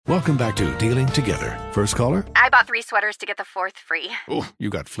Welcome back to Dealing Together. First caller? I bought 3 sweaters to get the 4th free. Oh, you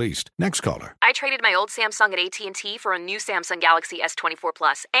got fleeced. Next caller? I traded my old Samsung at AT&T for a new Samsung Galaxy S24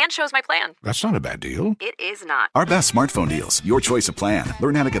 Plus and chose my plan. That's not a bad deal. It is not. Our best smartphone deals. Your choice of plan.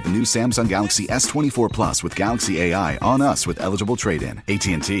 Learn how to get the new Samsung Galaxy S24 Plus with Galaxy AI on us with eligible trade-in.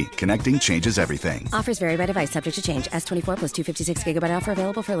 AT&T. Connecting changes everything. Offers vary by device. Subject to change. S24 plus 256 gigabyte offer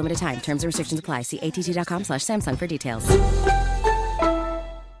available for a limited time. Terms and restrictions apply. See att.com/Samsung for details.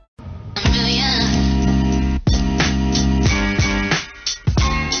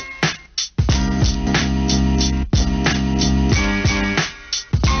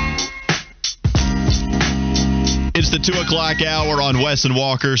 It's the 2 o'clock hour on Wes and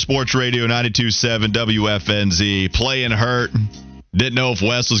Walker, Sports Radio 92.7 WFNZ. Playing hurt. Didn't know if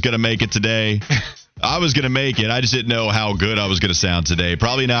Wes was going to make it today. I was going to make it. I just didn't know how good I was going to sound today.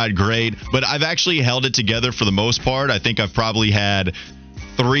 Probably not great, but I've actually held it together for the most part. I think I've probably had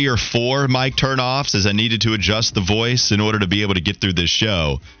 3 or 4 mic turnoffs as I needed to adjust the voice in order to be able to get through this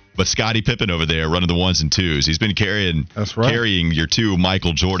show. But Scottie Pippen over there running the 1s and 2s. He's been carrying your 2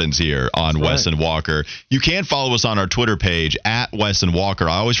 Michael Jordans here on Wes and Walker. You can follow us on our Twitter page at Wes and Walker.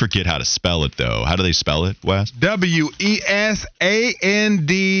 I always forget how to spell it, though. How do they spell it, Wes?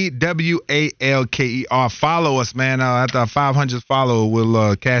 WESANDWALKER. Follow us, man. After our 500th follower,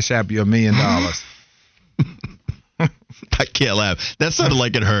 we'll cash app you $1 million. I can't laugh. That sounded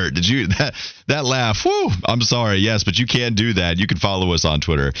like it hurt. Did you? That laugh. Whew. I'm sorry. Yes, but you can do that. You can follow us on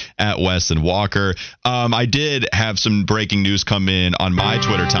Twitter at Wes and Walker. I did have some breaking news come in on my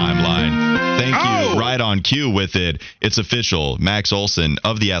Twitter timeline. Thank you. Right on cue with it. It's official. Max Olson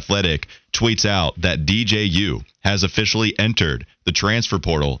of The Athletic tweets out that DJU has officially entered the transfer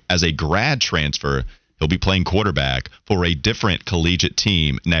portal as a grad transfer. He'll be playing quarterback for a different collegiate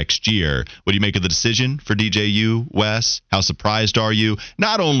team next year. What do you make of the decision for DJU, Wes? How surprised are you?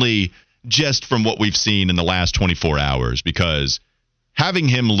 Not only just from what we've seen in the last 24 hours, because having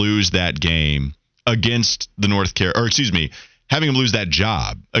him lose that game against the having him lose that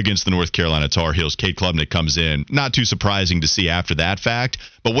job against the North Carolina Tar Heels, Cade Klubnik comes in. Not too surprising to see after that fact.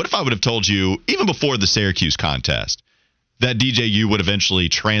 But what if I would have told you, even before the Syracuse contest, that DJU would eventually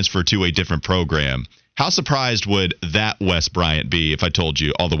transfer to a different program? How surprised would that Wes Bryant be if I told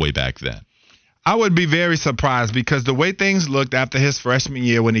you all the way back then? I would be very surprised because the way things looked after his freshman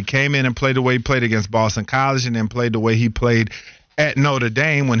year when he came in and played the way he played against Boston College and then played the way he played at Notre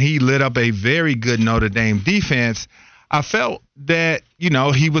Dame when he lit up a very good Notre Dame defense, I felt that,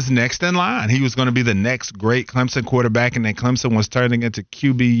 he was next in line. He was going to be the next great Clemson quarterback, and then Clemson was turning into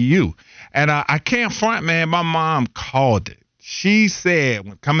QBU. And I can't front, man. My mom called it. She said,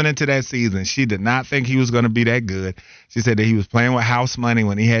 when coming into that season, she did not think he was going to be that good. She said that he was playing with house money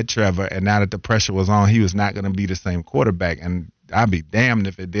when he had Trevor, and now that the pressure was on, he was not going to be the same quarterback. And I'd be damned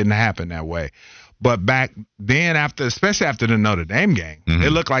if it didn't happen that way. But back then, especially after the Notre Dame game,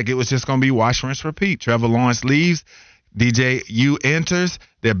 it looked like it was just going to be wash, rinse, repeat. Trevor Lawrence leaves. DJU enters.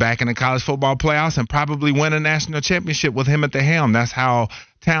 They're back in the college football playoffs and probably win a national championship with him at the helm. That's how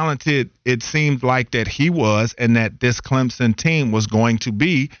talented it seemed like that he was, and that this Clemson team was going to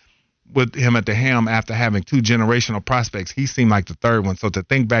be with him at the helm after having 2 generational prospects. He seemed like the third one. So to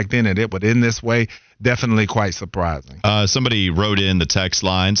think back then that it would end this way, definitely quite surprising. Somebody wrote in the text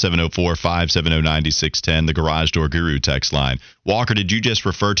line, 704-570-9610, the Garage Door Guru text line. Walker, did you just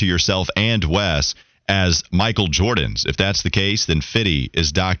refer to yourself and Wes as Michael Jordans? If that's the case, then Fitty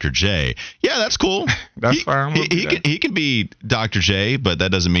is Dr. J. Yeah, that's cool. That's fine. He can be Dr. J, but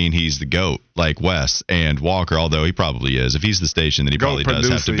that doesn't mean he's the GOAT like Wes and Walker, although he probably is. If he's the station, then he probably does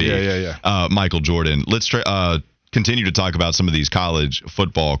have to be Michael Jordan. Let's continue to talk about some of these college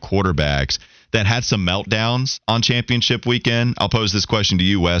football quarterbacks that had some meltdowns on championship weekend. I'll pose this question to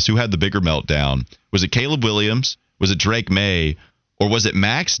you, Wes. Who had the bigger meltdown? Was it Caleb Williams? Was it Drake May? Or was it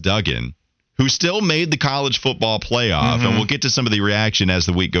Max Duggan, who still made the college football playoff? And we'll get to some of the reaction as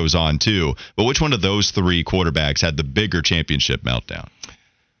the week goes on, too. But which one of those 3 quarterbacks had the bigger championship meltdown?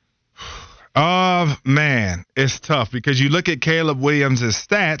 Man, it's tough because you look at Caleb Williams'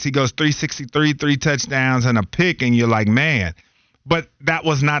 stats. He goes 363, 3 touchdowns, and a pick, and you're like, man. But that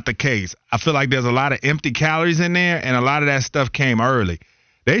was not the case. I feel like there's a lot of empty calories in there, and a lot of that stuff came early.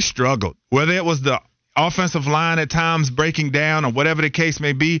 They struggled. Whether it was the offensive line at times breaking down or whatever the case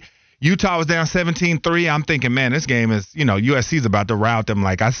may be, Utah was down 17-3. I'm thinking, man, this game is, USC's about to rout them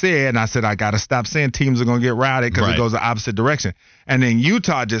like I said. And I said, I got to stop saying teams are going to get routed because it goes the opposite direction. And then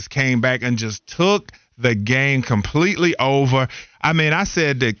Utah just came back and just took the game completely over. I mean, I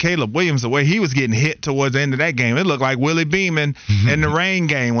said that Caleb Williams, the way he was getting hit towards the end of that game, it looked like Willie Beeman in the rain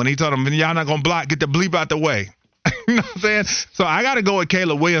game when he told him, y'all not going to block, get the bleep out the way. You know what I'm saying? So I got to go with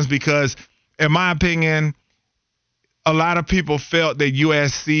Caleb Williams because, in my opinion, a lot of people felt that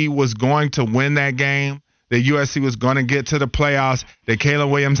USC was going to win that game, that USC was going to get to the playoffs, that Caleb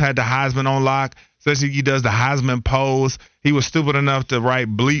Williams had the Heisman on lock, especially he does the Heisman pose. He was stupid enough to write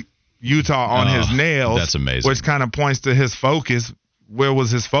bleep Utah on his nails. That's amazing. Which kind of points to his focus. Where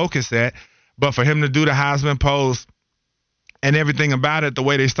was his focus at? But for him to do the Heisman pose and everything about it, the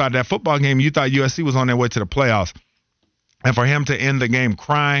way they started that football game, you thought USC was on their way to the playoffs. And for him to end the game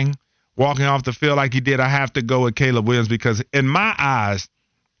crying, walking off the field like he did, I have to go with Caleb Williams because in my eyes,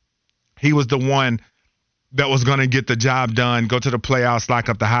 he was the one that was going to get the job done, go to the playoffs, lock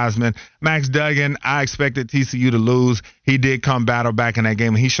up the Heisman. Max Duggan, I expected TCU to lose. He did come battle back in that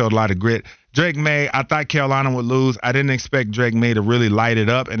game, and he showed a lot of grit. Drake May, I thought Carolina would lose. I didn't expect Drake May to really light it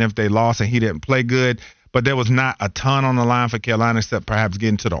up, and if they lost and he didn't play good, but there was not a ton on the line for Carolina except perhaps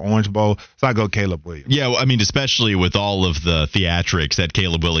getting to the Orange Bowl. So I go Caleb Williams. Yeah, well, I mean, especially with all of the theatrics that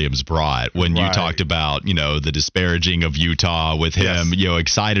Caleb Williams brought when you talked about, the disparaging of Utah with him,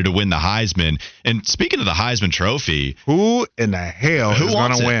 excited to win the Heisman. And speaking of the Heisman Trophy, who in the hell is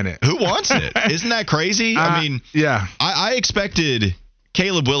going to win it? Who wants it? Isn't that crazy? I expected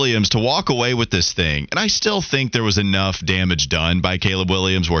Caleb Williams to walk away with this thing, and I still think there was enough damage done by Caleb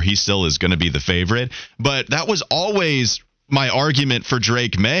Williams where he still is going to be the favorite, but that was always my argument for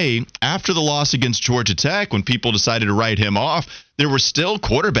Drake May after the loss against Georgia Tech when people decided to write him off. There were still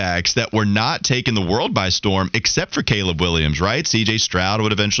quarterbacks that were not taking the world by storm except for Caleb Williams, right? C.J. Stroud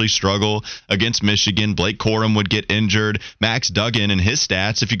would eventually struggle against Michigan. Blake Corum would get injured. Max Duggan and his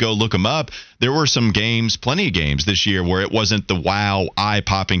stats, if you go look them up, there were some games, plenty of games this year where it wasn't the wow,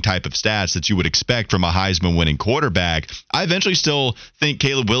 eye-popping type of stats that you would expect from a Heisman-winning quarterback. I eventually still think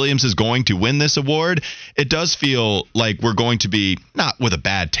Caleb Williams is going to win this award. It does feel like we're going to be not with a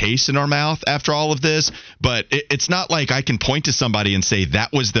bad taste in our mouth after all of this, but it's not like I can point to somebody and say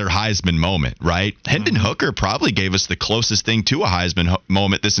that was their Heisman moment, right? Hendon Hooker probably gave us the closest thing to a Heisman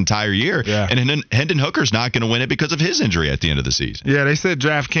moment this entire year, and Hendon Hooker's not going to win it because of his injury at the end of the season. Yeah, they said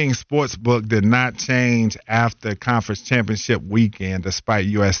DraftKings Sportsbook did not change after conference championship weekend, despite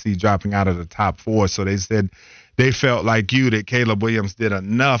USC dropping out of the top 4. So they said they felt like you that Caleb Williams did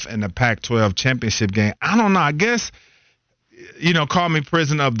enough in the Pac-12 championship game. I don't know. I guess, call me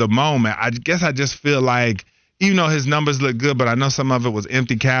prisoner of the moment. I guess I just feel like, even though his numbers look good, but I know some of it was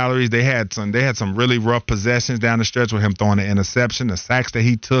empty calories. They had some really rough possessions down the stretch with him throwing the interception, the sacks that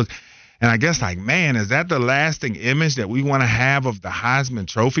he took. And I guess, man, is that the lasting image that we want to have of the Heisman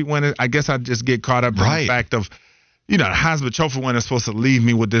Trophy winner? I guess I just get caught up in the fact of, the Heisman Trophy winner is supposed to leave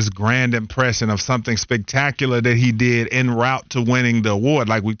me with this grand impression of something spectacular that he did en route to winning the award,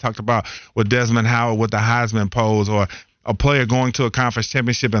 like we talked about with Desmond Howard with the Heisman pose, or a player going to a conference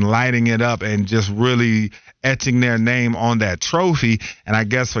championship and lighting it up and just really etching their name on that trophy. And I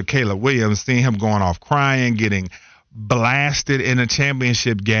guess for Caleb Williams, seeing him going off crying, getting blasted in a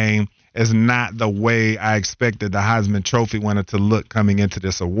championship game is not the way I expected the Heisman Trophy winner to look coming into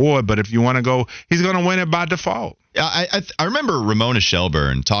this award. But if you want to go, he's going to win it by default. I remember Ramona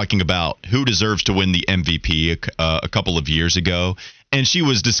Shelburne talking about who deserves to win the MVP a couple of years ago, and she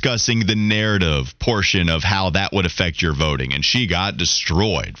was discussing the narrative portion of how that would affect your voting, and she got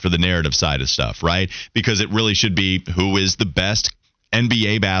destroyed for the narrative side of stuff, right? Because it really should be who is the best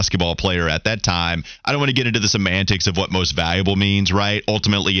NBA basketball player at that time. I don't want to get into the semantics of what most valuable means, right?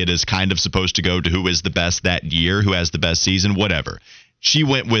 Ultimately, it is kind of supposed to go to who is the best that year, who has the best season, whatever. She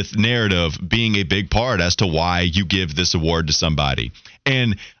went with narrative being a big part as to why you give this award to somebody.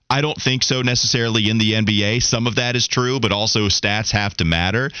 And I don't think so necessarily in the NBA. Some of that is true, but also stats have to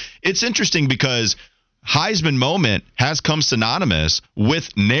matter. It's interesting because Heisman moment has come synonymous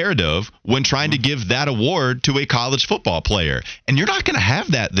with narrative when trying to give that award to a college football player. And you're not going to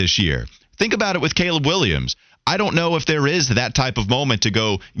have that this year. Think about it with Caleb Williams. I don't know if there is that type of moment to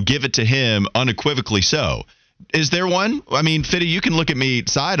go give it to him unequivocally so. Is there one? I mean, Fitty, you can look at me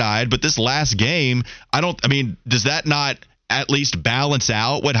side-eyed, but this last game, does that not at least balance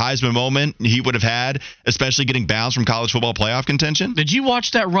out what Heisman moment he would have had, especially getting bounced from college football playoff contention? Did you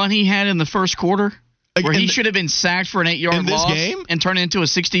watch that run he had in the first quarter? Where he should have been sacked for an 8-yard loss game? And turned it into a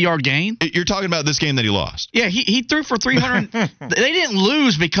 60-yard gain? You're talking about this game that he lost. Yeah, he threw for 300. They didn't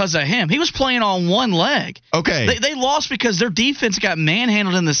lose because of him. He was playing on one leg. Okay. They lost because their defense got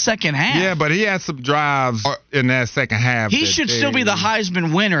manhandled in the second half. Yeah, but he had some drives in that second half. He should still be the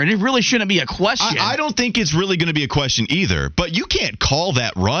Heisman winner, and it really shouldn't be a question. I don't think it's really going to be a question either, but you can't call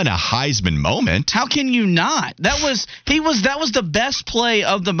that run a Heisman moment. How can you not? That was the best play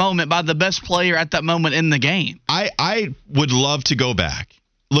of the moment by the best player at that moment in the game. I would love to go back,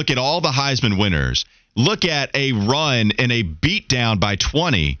 look at all the Heisman winners, look at a run and a beatdown by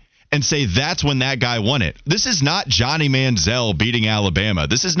 20 and say that's when that guy won it. This is not Johnny Manziel beating Alabama.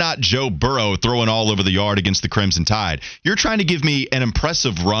 This is not Joe Burrow throwing all over the yard against the Crimson Tide. You're trying to give me an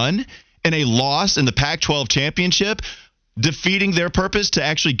impressive run and a loss in the Pac-12 championship, defeating their purpose to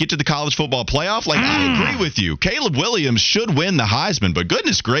actually get to the college football playoff? Like, I agree with you. Caleb Williams should win the Heisman, but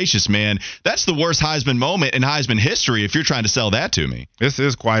goodness gracious, man, that's the worst Heisman moment in Heisman history if you're trying to sell that to me. This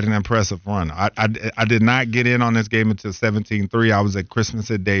is quite an impressive run. I did not get in on this game until 17-3. I was at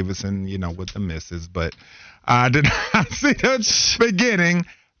Christmas at Davidson, with the misses, but I did not see the beginning.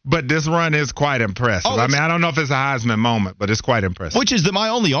 But this run is quite impressive. I don't know if it's a Heisman moment, but it's quite impressive. Which is my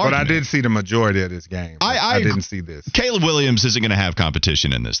only argument. But I did see the majority of this game. I didn't see this. Caleb Williams isn't going to have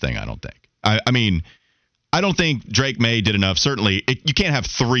competition in this thing, I don't think. I mean, I don't think Drake May did enough. Certainly, you can't have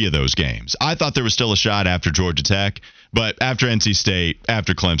 3 of those games. I thought there was still a shot after Georgia Tech, but after NC State,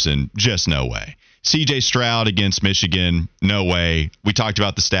 after Clemson, just no way. C.J. Stroud against Michigan, no way. We talked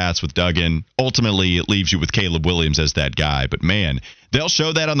about the stats with Duggan. Ultimately, it leaves you with Caleb Williams as that guy. But, man, they'll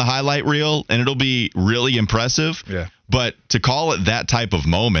show that on the highlight reel, and it'll be really impressive. Yeah. But to call it that type of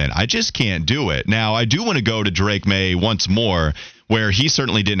moment, I just can't do it. Now, I do want to go to Drake May once more, where he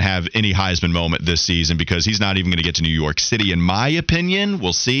certainly didn't have any Heisman moment this season because he's not even going to get to New York City, in my opinion.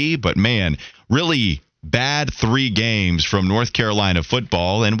 We'll see. But, man, really bad 3 games from North Carolina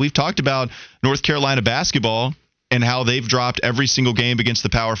football. And we've talked about North Carolina basketball and how they've dropped every single game against the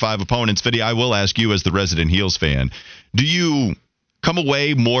Power 5 opponents. Fiddy, I will ask you as the resident Heels fan, do you come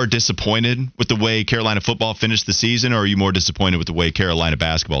away more disappointed with the way Carolina football finished the season, or are you more disappointed with the way Carolina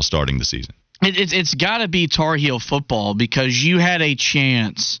basketball starting the season? It's got to be Tar Heel football because you had a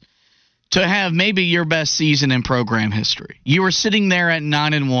chance to have maybe your best season in program history. You were sitting there at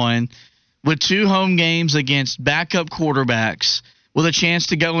 9-1 with 2 home games against backup quarterbacks with a chance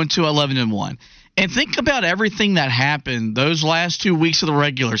to go into 11-1. And think about everything that happened those last 2 weeks of the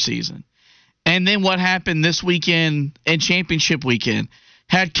regular season. And then what happened this weekend and championship weekend.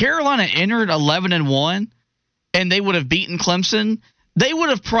 Had Carolina entered 11-1 and they would have beaten Clemson, they would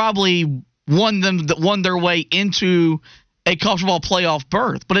have probably won their way into a college football playoff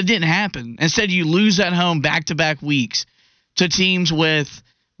berth. But it didn't happen. Instead, you lose at home back-to-back weeks to teams with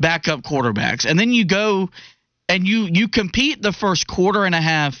backup quarterbacks. And then you go and you compete the first quarter and a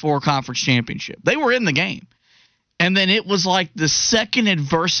half for a conference championship. They were in the game. And then it was like the second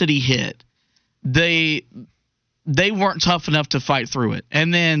adversity hit. They weren't tough enough to fight through it.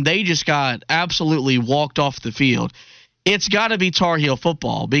 And then they just got absolutely walked off the field. It's got to be Tar Heel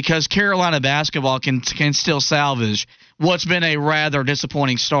football because Carolina basketball can still salvage what's been a rather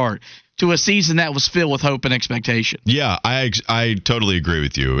disappointing start to a season that was filled with hope and expectation. Yeah, I totally agree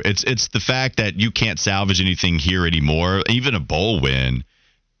with you. It's the fact that you can't salvage anything here anymore. Even a bowl win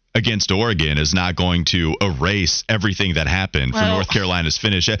against Oregon is not going to erase everything that happened for North Carolina's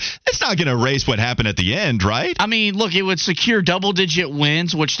finish. It's not going to erase what happened at the end, right? I mean, look, it would secure double-digit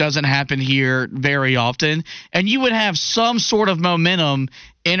wins, which doesn't happen here very often, and you would have some sort of momentum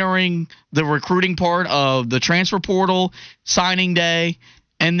entering the recruiting part of the transfer portal, signing day,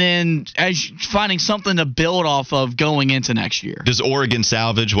 and then finding something to build off of going into next year. Does Oregon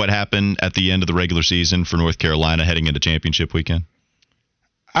salvage what happened at the end of the regular season for North Carolina heading into championship weekend?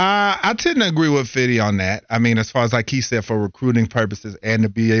 I tend to agree with Fiddy on that. I mean, as far as like he said, for recruiting purposes and to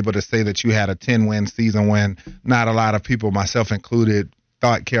be able to say that you had a 10-win season when not a lot of people, myself included,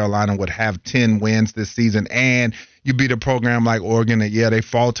 thought Carolina would have 10 wins this season, and you beat a program like Oregon, and they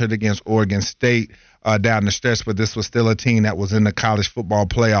faltered against Oregon State down the stretch, but this was still a team that was in the college football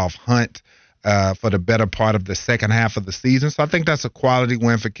playoff hunt for the better part of the second half of the season. So I think that's a quality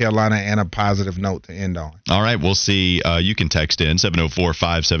win for Carolina and a positive note to end on. All right, we'll see. You can text in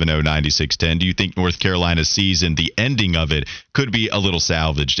 704-570-9610. Do you think North Carolina's season, the ending of it, could be a little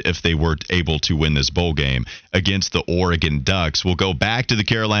salvaged if they were able to win this bowl game against the Oregon Ducks? We'll go back to the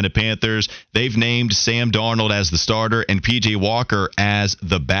Carolina Panthers. They've named Sam Darnold as the starter and P.J. Walker as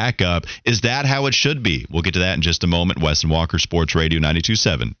the backup. Is that how it should be? We'll get to that in just a moment. Wes and Walker, Sports Radio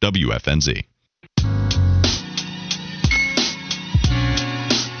 92.7 WFNZ.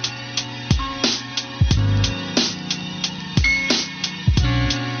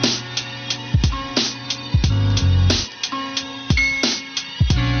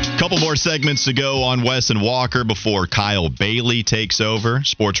 Couple more segments to go on Wes and Walker before Kyle Bailey takes over.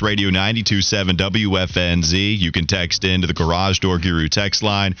 Sports Radio 92.7 WFNZ. You can text into the Garage Door Guru text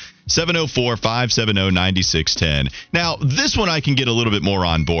line, 704-570-9610. Now, this one I can get a little bit more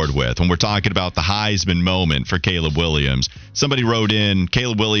on board with when we're talking about the Heisman moment for Caleb Williams. Somebody wrote in,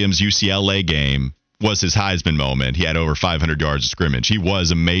 Caleb Williams' UCLA game was his Heisman moment. He had over 500 yards of scrimmage. He was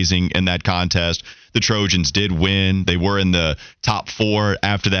amazing in that contest. the Trojans did win. They were in the top 4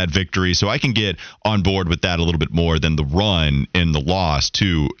 after that victory. So I can get on board with that a little bit more than the run in the loss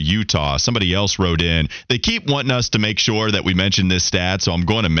to Utah. Somebody else wrote in. They keep wanting us to make sure that we mention this stat, so I'm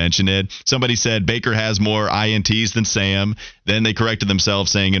going to mention it. Somebody said Baker has more INTs than Sam. Then they corrected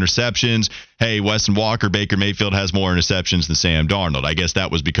themselves saying interceptions. Hey, Weston Walker, Baker Mayfield has more interceptions than Sam Darnold. I guess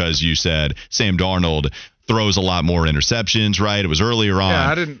that was because you said Sam Darnold throws a lot more interceptions, right? It was earlier on. Yeah,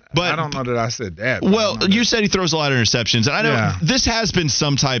 I don't know that I said that. Well, you said he throws a lot of interceptions. And I know this has been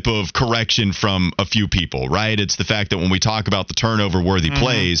some type of correction from a few people, right? It's the fact that when we talk about the turnover-worthy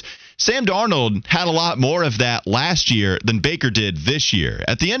plays, Sam Darnold had a lot more of that last year than Baker did this year.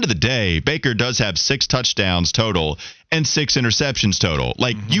 At the end of the day, Baker does have 6 touchdowns total and 6 interceptions total.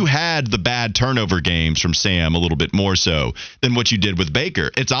 Like, you had the bad turnover games from Sam a little bit more so than what you did with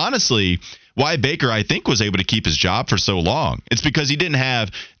Baker. It's honestly why Baker, I think, was able to keep his job for so long. It's because he didn't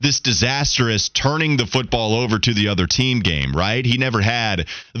have this disastrous turning the football over to the other team game, right? He never had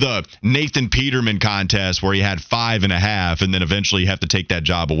the Nathan Peterman contest where he had 5.5 and then eventually have to take that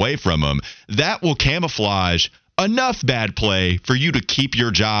job away from him. That will camouflage enough bad play for you to keep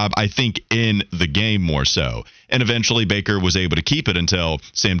your job, I think, in the game more so. And eventually Baker was able to keep it until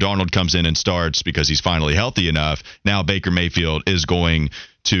Sam Darnold comes in and starts because he's finally healthy enough. Now Baker Mayfield is going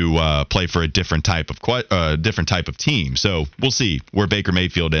to play for a different type of team. So we'll see where Baker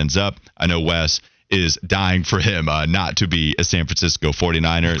Mayfield ends up. I know Wes is dying for him not to be a San Francisco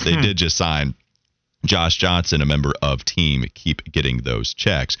 49er. They did just sign Josh Johnson, a member of team. Keep getting those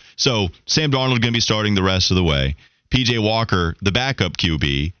checks. So Sam Darnold going to be starting the rest of the way. P.J. Walker, the backup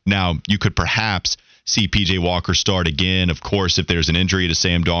QB. Now, you could perhaps see P.J. Walker start again, of course, if there's an injury to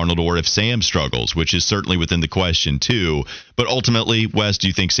Sam Darnold or if Sam struggles, which is certainly within the question, too. But ultimately, Wes, do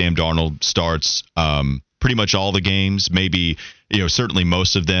you think Sam Darnold starts pretty much all the games, maybe, certainly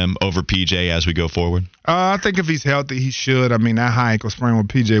most of them over P.J. as we go forward? I think if he's healthy, he should. I mean, that high ankle sprain with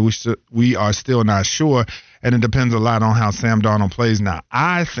P.J., we are still not sure, and it depends a lot on how Sam Darnold plays now.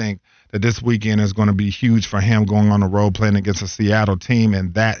 I think that this weekend is going to be huge for him going on the road playing against a Seattle team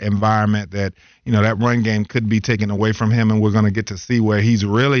in that environment that, that run game could be taken away from him, and we're going to get to see where he's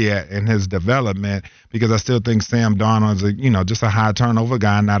really at in his development because I still think Sam Darnold is, just a high turnover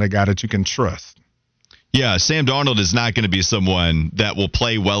guy, not a guy that you can trust. Yeah, Sam Darnold is not going to be someone that will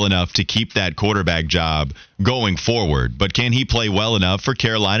play well enough to keep that quarterback job going forward. But can he play well enough for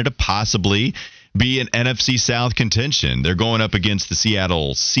Carolina to possibly be an NFC South contention? They're going up against the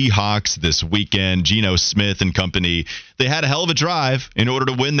Seattle Seahawks this weekend. Geno Smith and company, they had a hell of a drive in order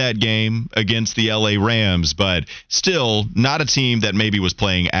to win that game against the LA Rams, but still not a team that maybe was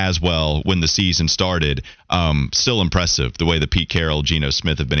playing as well when the season started. Still impressive the way that Pete Carroll, Geno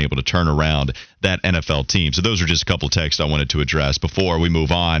Smith have been able to turn around that NFL team. So those are just a couple texts I wanted to address before we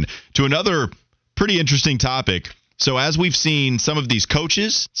move on to another pretty interesting topic. So as we've seen some of these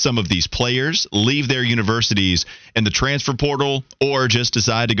coaches, some of these players leave their universities in the transfer portal or just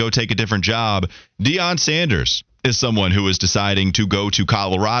decide to go take a different job, Deion Sanders is someone who is deciding to go to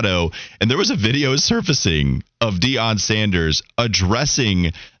Colorado. And there was a video surfacing of Deion Sanders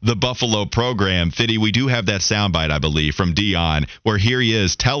addressing the Buffalo program. Fitty, we do have that soundbite, I believe, from Deion, where here he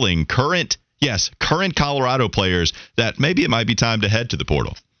is telling current Colorado players that maybe it might be time to head to the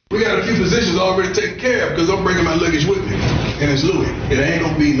portal. We got a few positions already taken care of because I'm bringing my luggage with me, and it's Louis. It ain't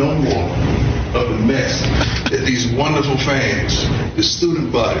gonna be no more of the mess that these wonderful fans, the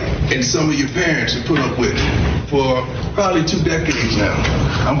student body, and some of your parents have put up with for probably 2 decades now.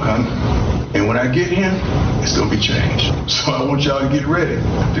 I'm coming, and when I get here, it's gonna be changed. So I want y'all to get ready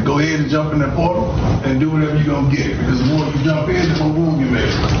to go ahead and jump in that portal and do whatever you're gonna get, because the more you jump in, the more room you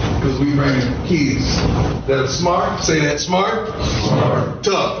make. Because we bring kids that are smart. Say that: smart,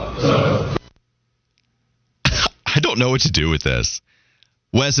 tough. I don't know what to do with this.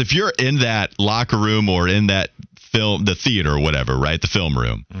 Wes, if you're in that locker room or in that the theater or whatever, right, the film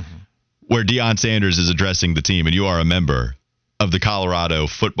room, where Deion Sanders is addressing the team and you are a member of the Colorado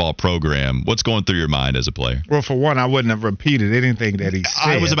football program, what's going through your mind as a player? Well, for one, I wouldn't have repeated anything that he said.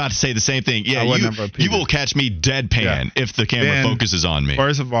 I was about to say the same thing. Yeah, you will catch me deadpan if the camera focuses on me.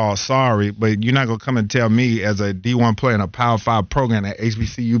 First of all, sorry, but you're not going to come and tell me as a D1 player in a Power 5 program that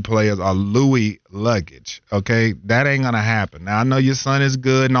HBCU players are Louis luggage, okay? That ain't going to happen. Now, I know your son is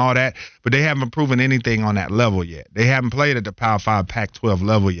good and all that, but they haven't proven anything on that level yet. They haven't played at the Power 5 Pac-12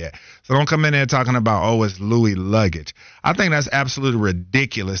 level yet. So don't come in there talking about, oh, it's Louis luggage. I think that's absolutely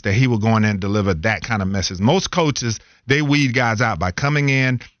ridiculous that he would go in there and deliver that kind of message. Most coaches, they weed guys out by coming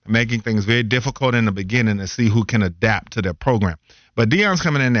in, making things very difficult in the beginning to see who can adapt to their program. But Deion's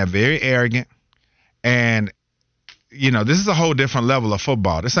coming in there very arrogant, and, this is a whole different level of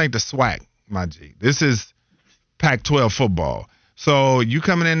football. This ain't the SWAC. my G. This is Pac-12 football. So you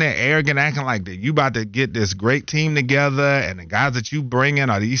coming in there arrogant, acting like that you about to get this great team together, and the guys that you bring in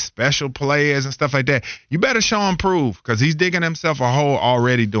are these special players and stuff like that. You better show him proof, because he's digging himself a hole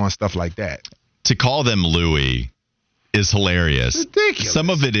already doing stuff like that. To call them Louis is hilarious. Ridiculous. Some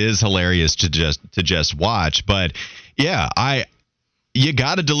of it is hilarious to just watch, but yeah, you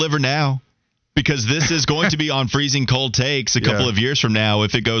got to deliver now. Because this is going to be on Freezing Cold Takes a couple of years from now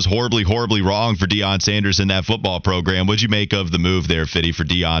if it goes horribly, horribly wrong for Deion Sanders in that football program. What'd you make of the move there, Fitty, for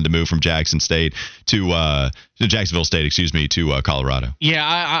Deion to move from Jacksonville State to Colorado? Yeah,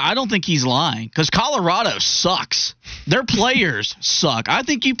 I don't think he's lying, because Colorado sucks. Their players suck. I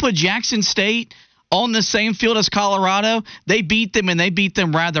think you put Jackson State on the same field as Colorado, they beat them, and they beat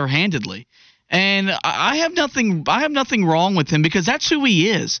them rather handedly. And I have nothing wrong with him, because that's who he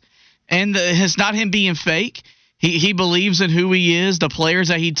is. And it's not him being fake. He believes in who he is, the players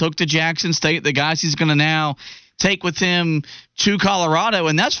that he took to Jackson State, the guys he's going to now take with him to Colorado.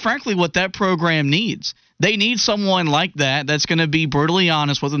 And that's frankly what that program needs. They need someone like that that's going to be brutally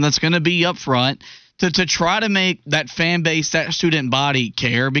honest with them, that's going to be upfront to try to make that fan base, that student body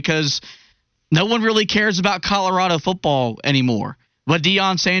care, because no one really cares about Colorado football anymore. But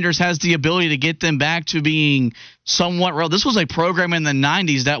Deion Sanders has the ability to get them back to being somewhat real. This was a program in the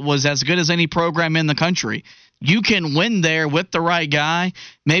 90s that was as good as any program in the country. You can win there with the right guy.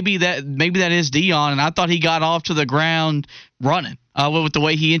 Maybe that is Deion, and I thought he got off to the ground running with the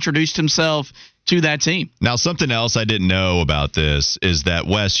way he introduced himself to that team. Now, something else I didn't know about this is that,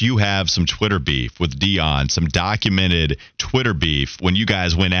 Wes, you have some Twitter beef with Deion, some documented Twitter beef when you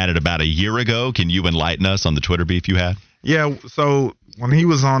guys went at it about a year ago. Can you enlighten us on the Twitter beef you had? Yeah, so when he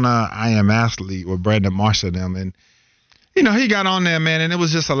was on I Am Athlete with Brandon Marshall and them, and, you know, he got on there, man, and it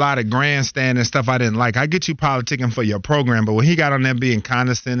was just a lot of grandstanding stuff I didn't like. I get you politicking for your program, but when he got on there being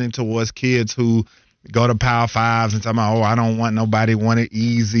condescending towards kids who go to Power Fives and talking about, I don't want nobody want it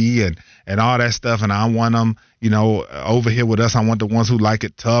easy and all that stuff, and I want them, you know, over here with us. I want the ones who like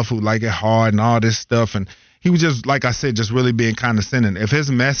it tough, who like it hard and all this stuff. And he was just, like I said, just really being condescending. If his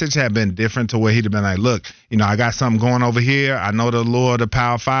message had been different to where he'd have been like, look, you know, I got something going over here. I know the lure of the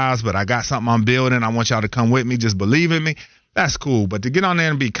Power Fives, but I got something I'm building. I want y'all to come with me. Just believe in me. That's cool. But to get on there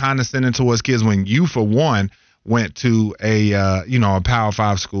and be condescending towards kids when you, for one, went to a Power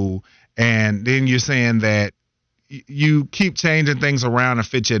Five school, and then you're saying that you keep changing things around to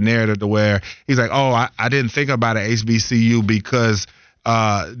fit your narrative to where he's like, I didn't think about an HBCU because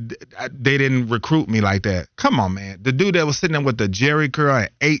they didn't recruit me like that. Come on, man. The dude that was sitting there with the Jerry curl and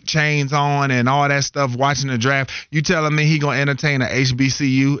 8 chains on and all that stuff watching the draft, you telling me he gonna entertain an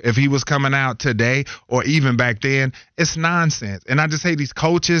HBCU if he was coming out today or even back then? It's nonsense. And I just hate these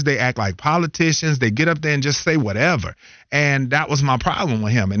coaches. They act like politicians. They get up there and just say whatever. And that was my problem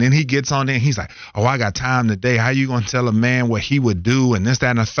with him. And then he gets on there and he's like, I got time today. How you going to tell a man what he would do and this, that,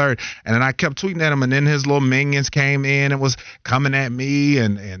 and the third? And then I kept tweeting at him, and then his little minions came in and was coming at me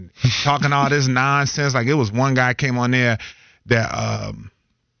and talking all this nonsense. Like, it was one guy came on there that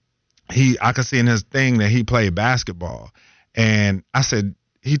I could see in his thing that he played basketball. And I said,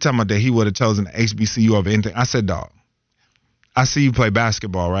 he talking about that he would have chosen the HBCU over anything. I said, dog, I see you play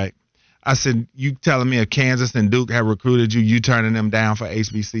basketball, right? I said, you telling me if Kansas and Duke have recruited you, you turning them down for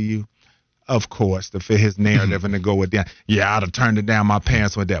HBCU? Of course, to fit his narrative and to go with that. Yeah, I'd have turned it down. My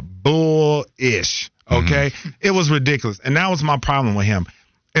parents went that bull-ish, okay? It was ridiculous. And that was my problem with him.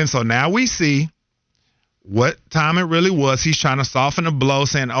 And so now we see what time it really was. He's trying to soften the blow,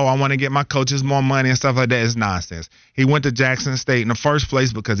 saying, I want to get my coaches more money and stuff like that. It's nonsense. He went to Jackson State in the first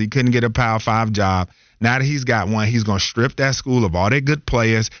place because he couldn't get a Power 5 job. Now that he's got one, he's going to strip that school of all their good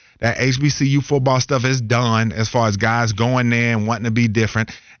players. That HBCU football stuff is done as far as guys going there and wanting to be different.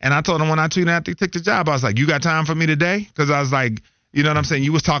 And I told him when I tweeted after he took the job, I was like, you got time for me today? Because I was like, you know what I'm saying?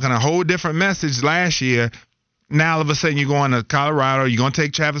 You was talking a whole different message last year. Now all of a sudden you're going to Colorado. You're going to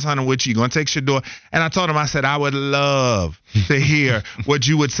take Travis Hunter with you. You're going to take Shador. And I told him, I said, I would love to hear what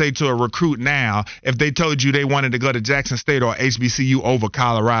you would say to a recruit now if they told you they wanted to go to Jackson State or HBCU over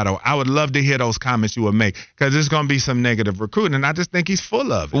Colorado. I would love to hear those comments you would make, because there's going to be some negative recruiting, and I just think he's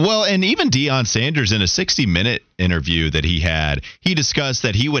full of it. Well, and even Deion Sanders in a 60-minute interview that he had, he discussed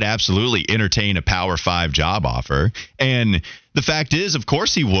that he would absolutely entertain a Power 5 job offer. And the fact is, of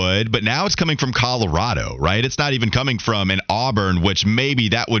course he would, but now it's coming from Colorado, right? It's not even coming from an Auburn, which maybe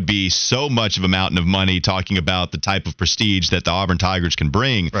that would be so much of a mountain of money, talking about the type of prestige that the Auburn Tigers can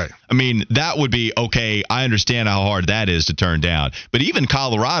bring. Right. I mean, that would be, okay, I understand how hard that is to turn down. But even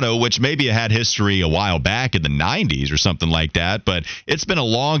Colorado, which maybe had history a while back in the 90s or something like that, but it's been a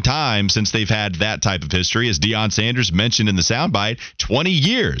long time since they've had that type of history. As Deion Sanders mentioned in the soundbite, 20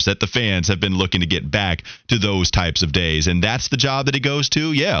 years that the fans have been looking to get back to those types of days. And that's the job that he goes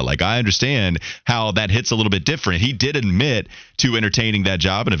to. Yeah, like I understand how that hits a little bit different. He did admit to entertaining that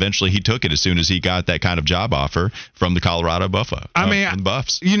job, and eventually he took it as soon as he got that kind of job offer from the Colorado Buffalo.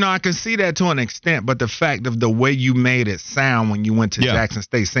 Buffs. You know, I can see that to an extent, but the fact of the way you made it sound when you went to Jackson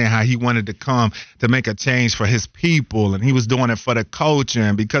State, saying how he wanted to come to make a change for his people, and he was doing it for the culture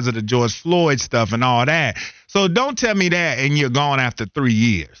and because of the George Floyd stuff and all that. So don't tell me that and you're gone after 3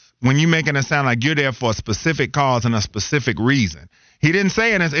 years. When you're making it sound like you're there for a specific cause and a specific reason. He didn't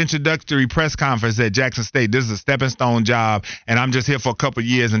say in his introductory press conference at Jackson State, this is a stepping stone job, and I'm just here for a couple of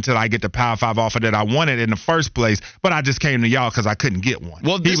years until I get the Power 5 offer that I wanted in the first place, but I just came to y'all because I couldn't get one.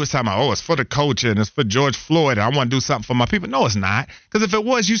 Well, he was talking about, it's for the culture and it's for George Floyd, and I want to do something for my people. No, it's not, because if it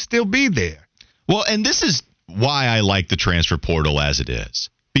was, you'd still be there. Well, and this is why I like the transfer portal as it is.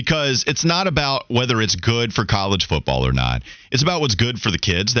 Because it's not about whether it's good for college football or not. It's about what's good for the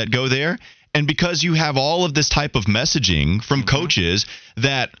kids that go there. And because you have all of this type of messaging from coaches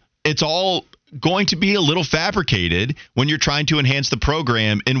that it's all going to be a little fabricated when you're trying to enhance the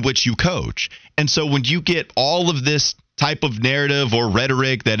program in which you coach. And so when you get all of this type of narrative or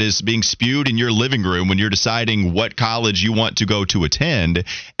rhetoric that is being spewed in your living room when you're deciding what college you want to go to attend,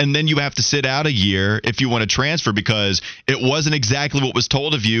 and then you have to sit out a year if you want to transfer because it wasn't exactly what was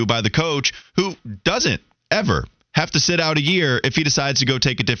told of you by the coach, who doesn't ever have to sit out a year if he decides to go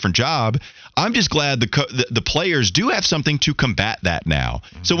take a different job. I'm just glad the players do have something to combat that now.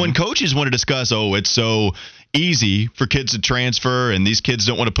 So when coaches want to discuss, it's so easy for kids to transfer and these kids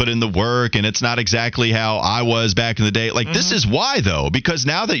don't want to put in the work and it's not exactly how I was back in the day. Like, this is why, though, because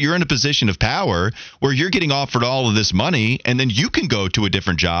now that you're in a position of power where you're getting offered all of this money and then you can go to a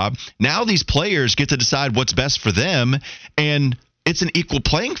different job, now these players get to decide what's best for them, and it's an equal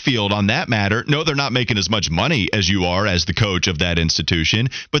playing field on that matter. No, they're not making as much money as you are as the coach of that institution,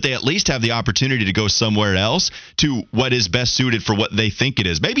 but they at least have the opportunity to go somewhere else to what is best suited for what they think it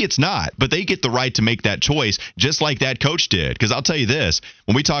is. Maybe it's not, but they get the right to make that choice just like that coach did. Because I'll tell you this,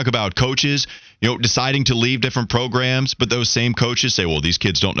 when we talk about coaches, deciding to leave different programs, but those same coaches say, well, these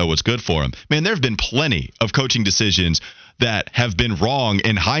kids don't know what's good for them. Man, there have been plenty of coaching decisions that have been wrong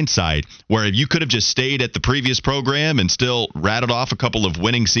in hindsight, where if you could have just stayed at the previous program and still rattled off a couple of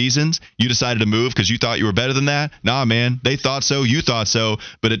winning seasons, you decided to move because you thought you were better than that. Nah, man, they thought so, you thought so,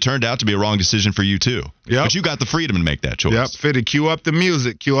 but it turned out to be a wrong decision for you too. Yep. But you got the freedom to make that choice. Yep, Fitty, cue up the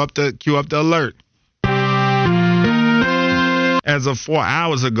music, cue up the alert. As of 4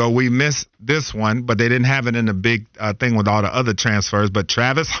 hours ago, we missed this one, but they didn't have it in the big thing with all the other transfers. But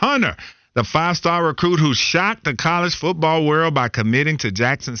Travis Hunter, the 5-star recruit who shocked the college football world by committing to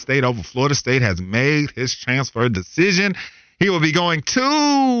Jackson State over Florida State, has made his transfer decision. He will be going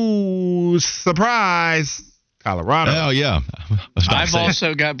to, surprise, Colorado. Oh, yeah. I've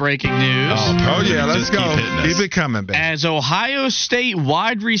also got breaking news. Oh yeah, let's Just go. keep Keep it coming, baby. As Ohio State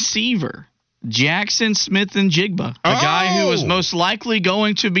wide receiver Jackson Smith-Njigba, a guy who is most likely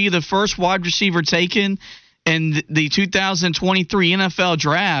going to be the first wide receiver taken in the 2023 NFL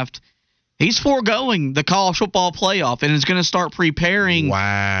draft, he's foregoing the college football playoff and is going to start preparing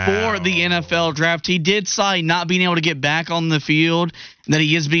for the NFL draft. He did cite not being able to get back on the field, and that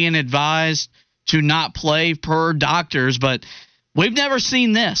he is being advised to not play per doctors, but we've never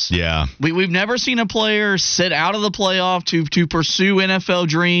seen this. Yeah. We've never seen a player sit out of the playoff to pursue NFL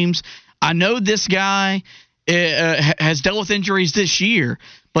dreams. I know this guy has dealt with injuries this year,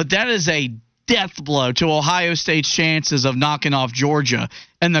 but that is a death blow to Ohio State's chances of knocking off Georgia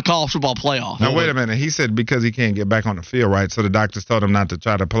in the college football playoff. Now, wait a minute. He said because he can't get back on the field, right? So the doctors told him not to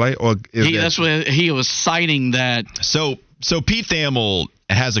try to play? Or that's what he was citing that. So Pete Thamel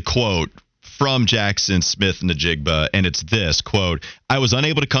has a quote from Jackson Smith-Njigba, and it's this, quote, "I was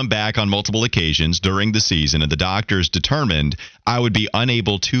unable to come back on multiple occasions during the season, and the doctors determined I would be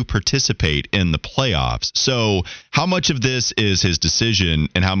unable to participate in the playoffs." So how much of this is his decision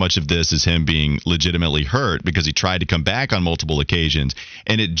and how much of this is him being legitimately hurt because he tried to come back on multiple occasions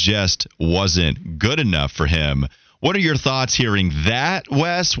and it just wasn't good enough for him? What are your thoughts hearing that,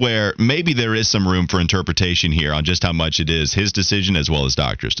 Wes, where maybe there is some room for interpretation here on just how much it is his decision as well as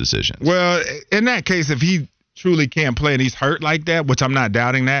doctor's decisions? Well, in that case, if he truly can't play and he's hurt like that, which I'm not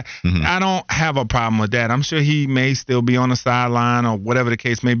doubting that, I don't have a problem with that. I'm sure he may still be on the sideline or whatever the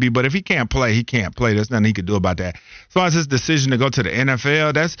case may be, but if he can't play, he can't play. There's nothing he could do about that. As far as his decision to go to the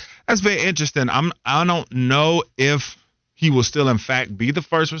NFL, that's very interesting. I don't know if he will still, in fact, be the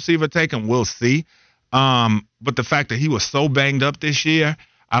first receiver taken. We'll see. But the fact that he was so banged up this year,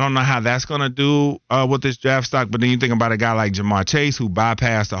 I don't know how that's going to do with this draft stock. But then you think about a guy like Jamar Chase, who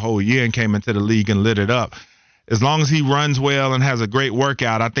bypassed a whole year and came into the league and lit it up. As long as he runs well and has a great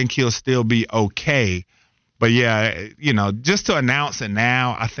workout, I think he'll still be okay. But, yeah, just to announce it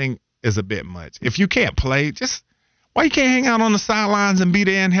now, I think is a bit much. If you can't play, why you can't hang out on the sidelines and be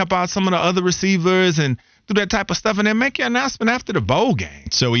there and help out some of the other receivers and do that type of stuff and then make your announcement after the bowl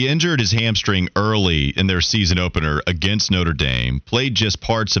game? So he injured his hamstring early in their season opener against Notre Dame, played just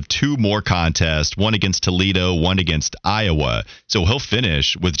parts of 2 more contests, one against Toledo, one against Iowa. So he'll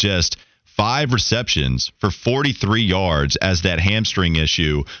finish with just 5 receptions for 43 yards as that hamstring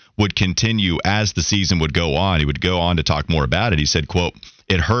issue would continue as the season would go on. He would go on to talk more about it. He said, quote,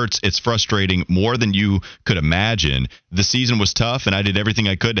 "It hurts. It's frustrating more than you could imagine. The season was tough, and I did everything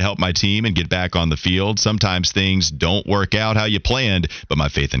I could to help my team and get back on the field. Sometimes things don't work out how you planned, but my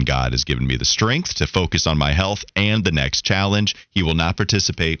faith in God has given me the strength to focus on my health and the next challenge. He will not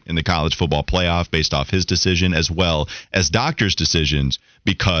participate in the college football playoff based off his decision as well as doctors' decisions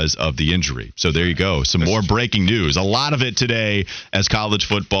because of the injury." So there you go. Some more breaking news. A lot of it today as college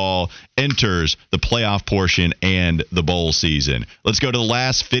football enters the playoff portion and the bowl season. Let's go to the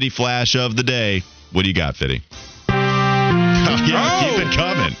last Fitty Flash of the day. What do you got, Fitty? Keep it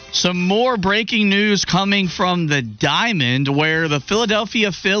coming. Some more breaking news coming from the Diamond, where the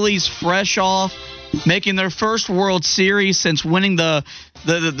Philadelphia Phillies, fresh off making their first World Series since winning the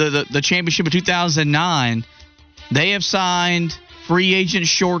championship in 2009, they have signed free agent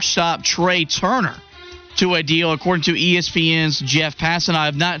shortstop Trey Turner to a deal, according to ESPN's Jeff Passan. I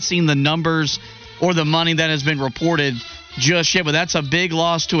have not seen the numbers or the money that has been reported just yet, but that's a big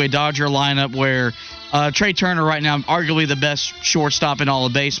loss to a Dodger lineup where Trey Turner right now, arguably the best shortstop in all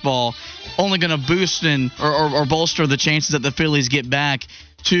of baseball, only going to boost or bolster the chances that the Phillies get back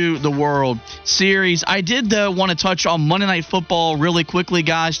to the World Series. I did want to touch on Monday Night Football really quickly,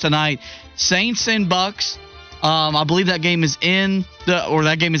 guys, tonight. Saints and Bucks. I believe that game is in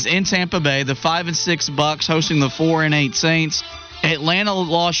Tampa Bay. The 5-6 Bucks hosting the 4-8 Saints. Atlanta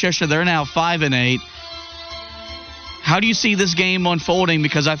lost yesterday. They're now 5-8. How do you see this game unfolding?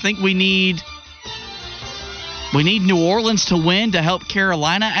 Because I think we need New Orleans to win to help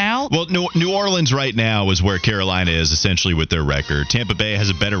Carolina out. Well, New Orleans right now is where Carolina is essentially with their record. Tampa Bay has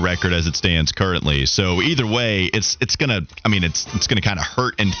a better record as it stands currently. So either way, it's gonna kind of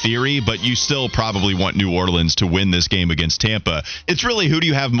hurt in theory, but you still probably want New Orleans to win this game against Tampa. It's really, who do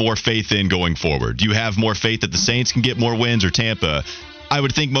you have more faith in going forward? Do you have more faith that the Saints can get more wins, or Tampa? I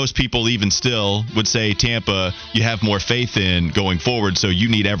would think most people even still would say Tampa you have more faith in going forward, so you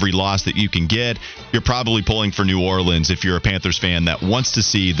need every loss that you can get. You're probably pulling for New Orleans if you're a Panthers fan that wants to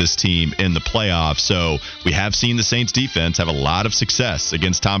see this team in the playoffs. So we have seen the Saints defense have a lot of success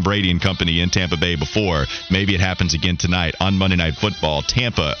against Tom Brady and company in Tampa Bay before. Maybe it happens again tonight on Monday Night Football.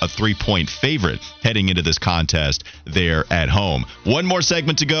 Tampa, a 3-point favorite heading into this contest there at home. One more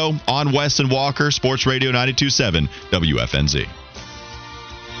segment to go on Wes and Walker, Sports Radio 92.7 WFNZ.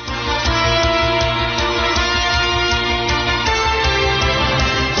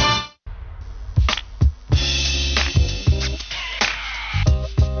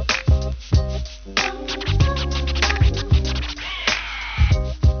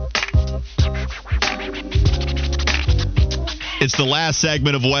 It's the last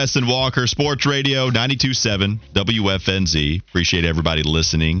segment of Wes and Walker, Sports Radio 92.7 WFNZ. Appreciate everybody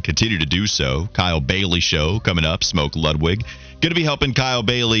listening. Continue to do so. Kyle Bailey Show coming up. Smoke Ludwig. Going to be helping Kyle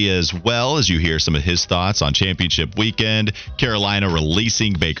Bailey as well as you hear some of his thoughts on championship weekend. Carolina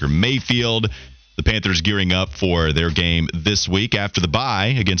releasing Baker Mayfield. The Panthers gearing up for their game this week after the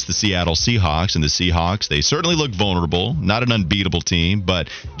bye against the Seattle Seahawks. And the Seahawks, they certainly look vulnerable. Not an unbeatable team,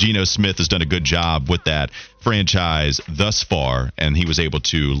 but Geno Smith has done a good job with that franchise thus far, and he was able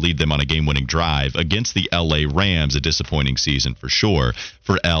to lead them on a game-winning drive against the L.A. Rams. A disappointing season for sure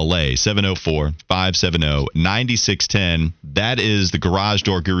for L.A. 704-570-9610. That is the Garage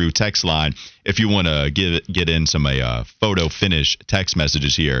Door Guru text line if you want to get in some photo finish text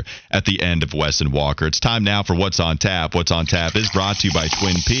messages here at the end of Wes and Walker. It's time now for What's on Tap. What's on Tap is brought to you by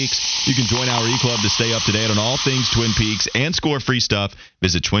Twin Peaks. You can join our e-club to stay up to date on all things Twin Peaks and score free stuff.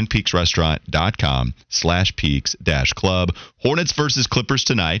 Visit twinpeaksrestaurant.com/Peaks-Club. Hornets versus Clippers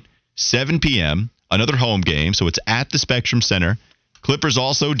tonight, 7 p.m., another home game. So it's at the Spectrum Center Clippers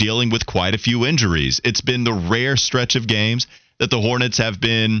also dealing with quite a few injuries. It's been the rare stretch of games that the Hornets have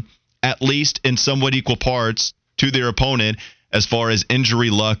been at least in somewhat equal parts to their opponent as far as injury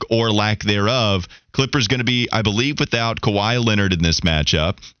luck or lack thereof. Clippers going to be, I believe, without Kawhi Leonard in this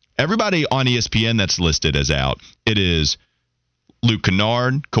matchup. Everybody on ESPN that's listed as out. It is Luke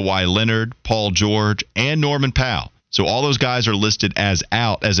Kennard, Kawhi Leonard, Paul George, and Norman Powell. So all those guys are listed as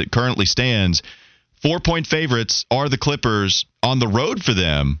out as it currently stands. 4-point favorites are the Clippers on the road for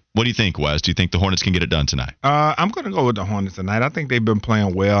them. What do you think, Wes? Do you think the Hornets can get it done tonight? I'm going to go with the Hornets tonight. I think they've been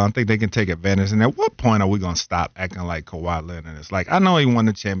playing well. I think they can take advantage. And at what point are we going to stop acting like Kawhi Leonard? It's like, I know he won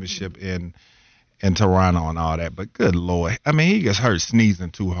the championship in Toronto and all that, but good Lord. I mean, he gets hurt sneezing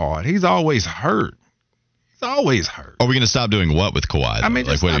too hard. He's always hurt. Always hurt. Are we going to stop doing what with Kawhi? I mean,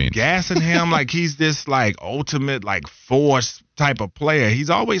 like, just stop gassing him like he's this like ultimate like force type of player.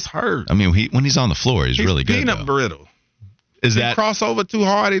 He's always hurt. I mean, when he's on the floor, he's really good. Peanut brittle. Is that cross over too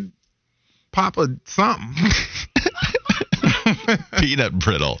hard? It pop a something. Peanut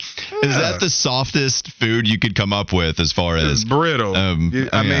brittle. Yeah. Is that the softest food you could come up with as far as brittle?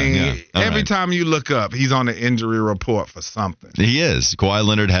 Every time you look up, he's on the injury report for something. He is. Kawhi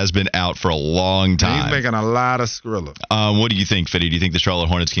Leonard has been out for a long time. He's making a lot of Skrilla. What do you think, Fitty? Do you think the Charlotte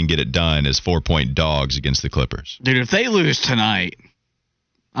Hornets can get it done as 4-point dogs against the Clippers? Dude, if they lose tonight,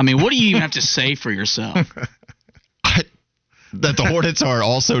 I mean, what do you even have to say for yourself? That the Hornets are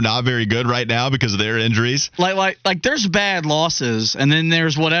also not very good right now because of their injuries? Like there's bad losses, and then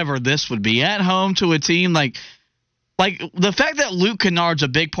there's whatever this would be. At home to a team like the fact that Luke Kennard's a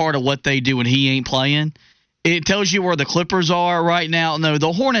big part of what they do when he ain't playing, it tells you where the Clippers are right now. No,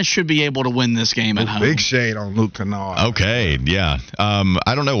 the Hornets should be able to win this game at home. Big shade on Luke Kennard. Okay, yeah.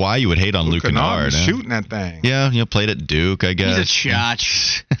 I don't know why you would hate on Luke Kennard. Shooting that thing. Yeah, played at Duke, I guess. He's a shot.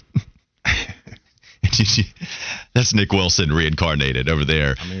 That's Nick Wilson reincarnated over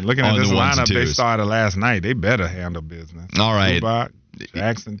there. I mean, looking at this lineup they started last night, they better handle business. All right. Zubac,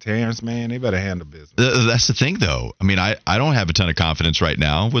 Jackson, Terrence, man, they better handle business. That's the thing, though. I mean, I don't have a ton of confidence right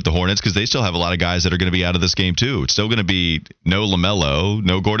now with the Hornets because they still have a lot of guys that are going to be out of this game, too. It's still going to be no LaMelo,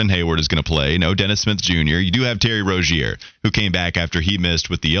 no Gordon Hayward is going to play, no Dennis Smith Jr. You do have Terry Rozier, who came back after he missed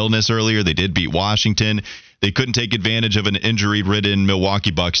with the illness earlier. They did beat Washington. They couldn't take advantage of an injury-ridden Milwaukee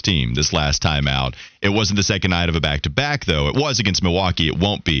Bucks team this last time out. It wasn't the second night of a back-to-back, though. It was against Milwaukee. It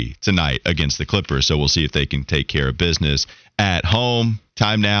won't be tonight against the Clippers, so we'll see if they can take care of business at home.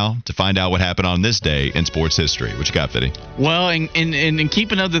 Time now to find out what happened on this day in sports history. What you got, Fitty? Well, in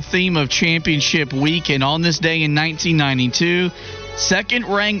keeping up the theme of championship weekend, on this day in 1992,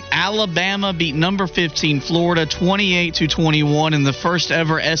 second-ranked Alabama beat number 15 Florida 28-21 in the first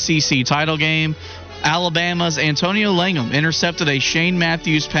ever SEC title game. Alabama's Antonio Langham intercepted a Shane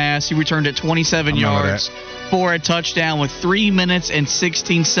Matthews pass. He returned it 27 yards for a touchdown with 3 minutes and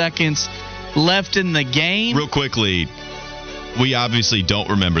 16 seconds left in the game. Real quickly, we obviously don't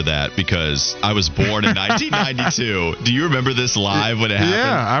remember that because I was born in 1992. Do you remember this live when it happened?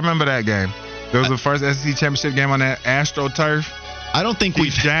 Yeah, I remember that game. It was the first SEC championship game on that AstroTurf. I don't think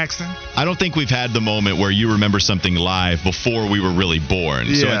we've had the moment where you remember something live before we were really born.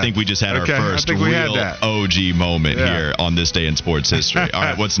 Yeah. So I think we just had our first real OG moment here on this day in sports history. All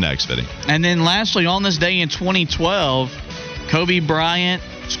right, what's next, Fitty? And then lastly, on this day in 2012, Kobe Bryant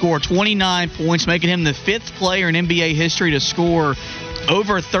scored 29 points, making him the fifth player in NBA history to score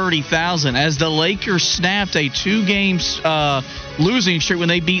over 30,000 as the Lakers snapped a 2-game losing streak when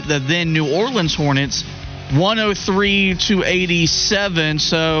they beat the then New Orleans Hornets 103-87.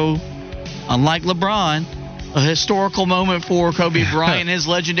 So, unlike LeBron, a historical moment for Kobe Bryant in his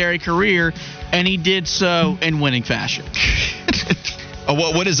legendary career, and he did so in winning fashion.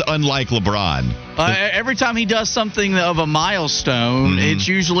 What is unlike LeBron? Every time he does something of a milestone, it's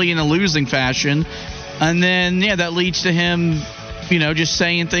usually in a losing fashion. And then, that leads to him, just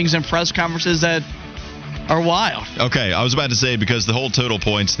saying things in press conferences that are wild. Okay, I was about to say, because the whole total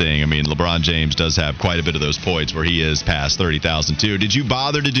points thing, I mean, LeBron James does have quite a bit of those points where he is past 30,000 too. Did you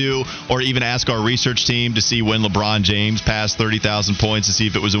bother to do or even ask our research team to see when LeBron James passed 30,000 points to see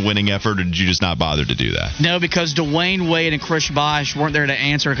if it was a winning effort, or did you just not bother to do that? No, because Dwayne Wade and Chris Bosh weren't there to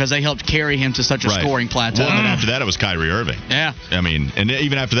answer because they helped carry him to such a scoring plateau. Well, and after that, it was Kyrie Irving. Yeah. I mean, and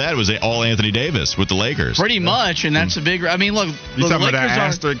even afafter that, it was all Anthony Davis with the Lakers. Pretty much, and that's a big... I mean, look... You talking about that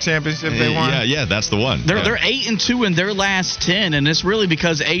asterisk championship they won? Yeah, that's the one. They're 8-2 in their last 10, and it's really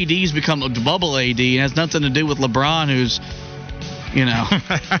because AD's become a bubble AD, and it has nothing to do with LeBron, who's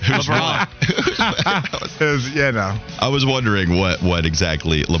LeBron. I was wondering what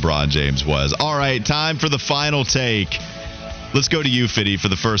exactly LeBron James was. All right, time for the final take. Let's go to you, Fitty, for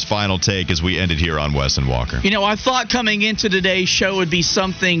the first final take as we end it here on Wes and Walker. I thought coming into today's show would be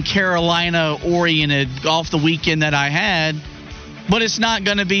something Carolina-oriented off the weekend that I had, but it's not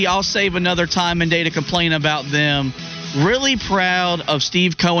going to be. I'll save another time and day to complain about them. Really proud of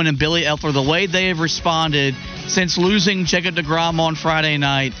Steve Cohen and Billy Elfler, the way they have responded since losing Jacob deGrom on Friday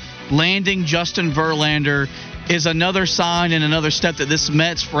night. Landing Justin Verlander is another sign and another step that this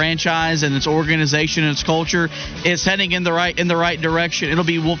Mets franchise and its organization and its culture is heading in the right direction. It'll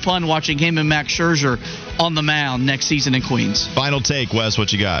be fun watching him and Max Scherzer on the mound next season in Queens. Final take, Wes,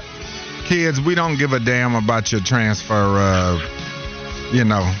 what you got? Kids, we don't give a damn about your transfer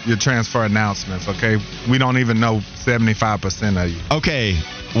your transfer announcements, okay? We don't even know 75% of you. Okay,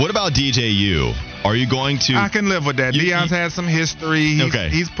 what about DJU? Are you going to... I can live with that. Deion's had some history.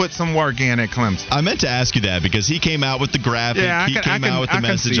 He's put some work in at Clemson. I meant to ask you that because he came out with the graphic. Yeah, he came out with the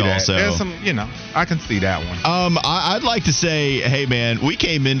message also. There's some, I can see that one. I'd like to say, hey, man, we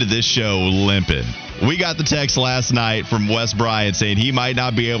came into this show limping. We got the text last night from Wes Bryant saying he might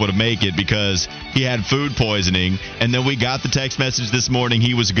not be able to make it because he had food poisoning. And then we got the text message this morning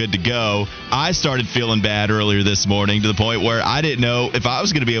he was good to go. I started feeling bad earlier this morning to the point where I didn't know if I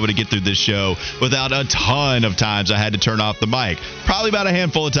was going to be able to get through this show without a ton of times I had to turn off the mic. Probably about a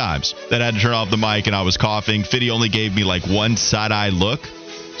handful of times that I had to turn off the mic and I was coughing. Fitty only gave me like one side-eye look.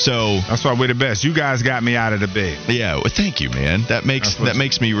 So that's why we're the best. You guys got me out of the bed. Yeah, well, thank you, man. That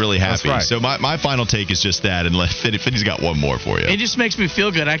makes me really happy. Right. So my final take is just that, and Fitty's got one more for you. It just makes me feel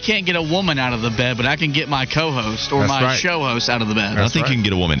good. I can't get a woman out of the bed, but I can get my co-host or my show host out of the bed. I don't think you can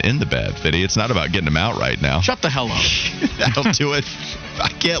get a woman in the bed, Fitty. It's not about getting them out right now. Shut the hell up. That'll do it. I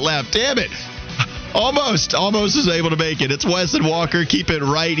can't laugh. Damn it. Almost was able to make it. It's Wes and Walker. Keep it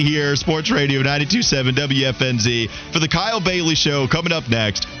right here. Sports Radio 92.7 WFNZ for the Kyle Bailey Show coming up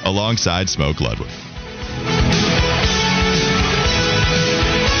next alongside Smoke Ludwig.